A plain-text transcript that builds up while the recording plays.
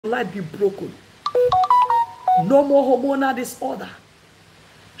life be broken. No more hormonal disorder.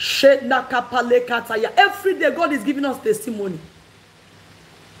 Every day God is giving us testimony.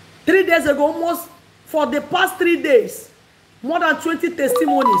 3 days ago, almost for the past 3 days, more than 20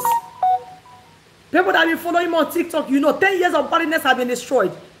 testimonies. People that have been following me on TikTok, you know, 10 years of barrenness have been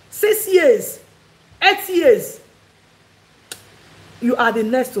destroyed. 6 years, 8 years. You are the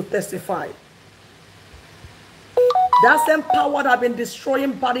next to testify. That same power that have been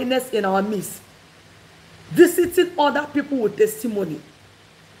destroying barrenness in our midst, visiting other people with testimony.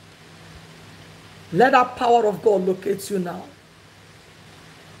 Let that power of God locate you now.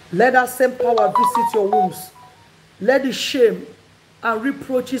 Let that same power visit your wombs. Let the shame and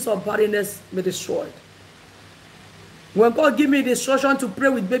reproaches of barrenness be destroyed. When God gave me the instruction to pray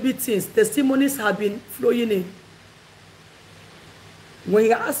with baby teens, testimonies have been flowing in. When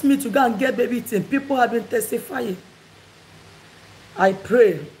He asked me to go and get baby teens, people have been testifying. I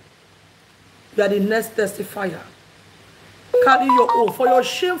pray you are the next testifier. Carry your own. For your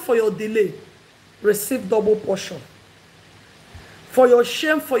shame, for your delay, receive double portion. For your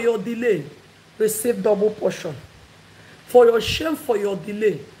shame, for your delay, receive double portion. For your shame, for your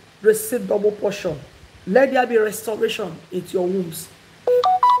delay, receive double portion. Let there be restoration into your wombs.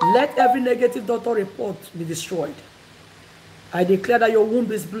 Let every negative doctor report be destroyed. I declare that your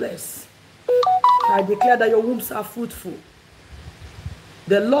womb is blessed. I declare that your wombs are fruitful.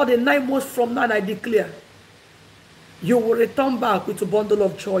 The Lord, in 9 months from now, I declare, you will return back with a bundle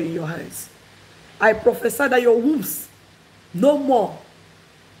of joy in your hands. I prophesy that your wombs, no more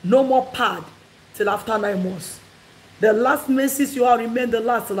pad till after 9 months. The last menses you have remain the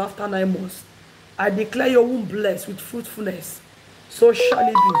last till after 9 months. I declare your womb blessed with fruitfulness. So shall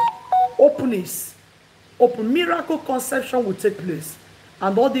it be. Openness, open miracle conception will take place,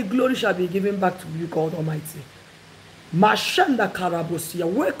 and all the glory shall be given back to you, God Almighty. Mashanda Karabosia,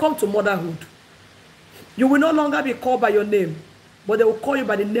 welcome to motherhood. You will no longer be called by your name, but they will call you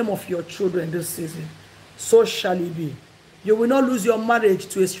by the name of your children this season. So shall it be. You will not lose your marriage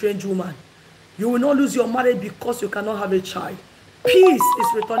to a strange woman. You will not lose your marriage because you cannot have a child. Peace is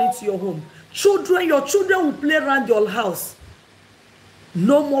returning to your home. Children, your children will play around your house.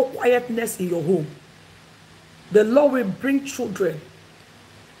 No more quietness in your home. The Lord will bring children,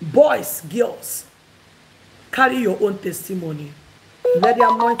 boys, girls. Carry your own testimony. Let the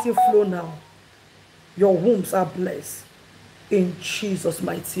anointing flow now. Your wombs are blessed. In Jesus'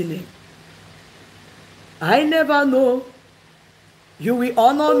 mighty name. I never know you will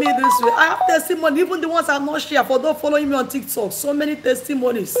honor me this way. I have testimony, even the ones I have not shared for those following me on TikTok. So many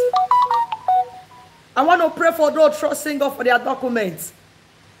testimonies. I want to pray for those trusting God for their documents.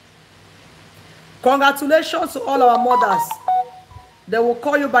 Congratulations to all our mothers. They will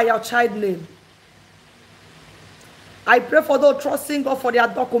call you by your child name. I pray for those trusting God for their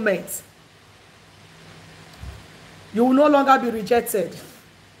documents. You will no longer be rejected.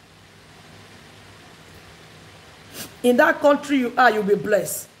 In that country you are, you'll be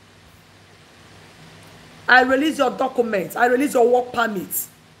blessed. I release your documents. I release your work permits.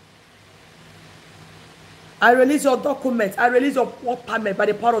 I release your documents. I release your work permit by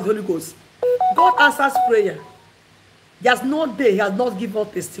the power of the Holy Ghost. God answers prayer. There's no day He has not given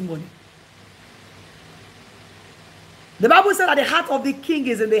us testimony. The Bible said that the heart of the king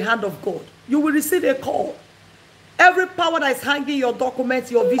is in the hand of God. You will receive a call. Every power that is hanging your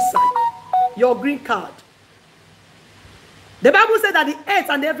documents, your visa, your green card. The Bible said that the earth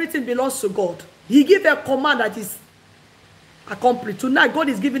and everything belongs to God. He gave a command that is accomplished. Tonight, God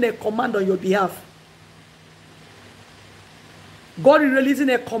is giving a command on your behalf. God is releasing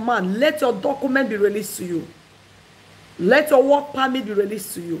a command. Let your document be released to you. Let your work permit be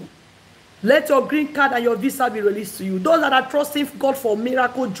released to you. Let your green card and your visa be released to you. Those that are trusting God for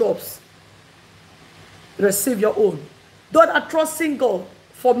miracle jobs, receive your own. Those that are trusting God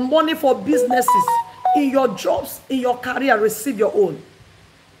for money for businesses, in your jobs, in your career, receive your own.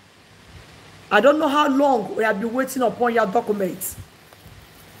 I don't know how long we have been waiting upon your documents.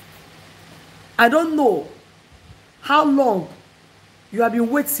 I don't know how long you have been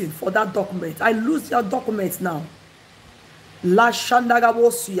waiting for that document. I lose your documents now.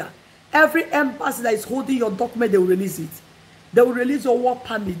 Every embassy that is holding your document, they will release it. They will release your work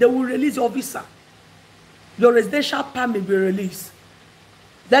permit. They will release your visa. Your residential permit will be released.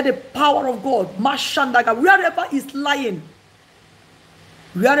 Let the power of God, wherever it's lying,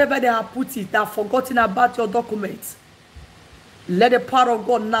 wherever they have put it, they have forgotten about your documents. Let the power of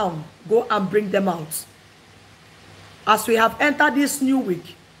God now go and bring them out. As we have entered this new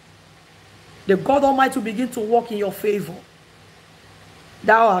week, the God Almighty will begin to work in your favor.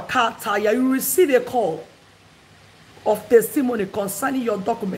 Thou art tired, you receive a call of testimony concerning your document.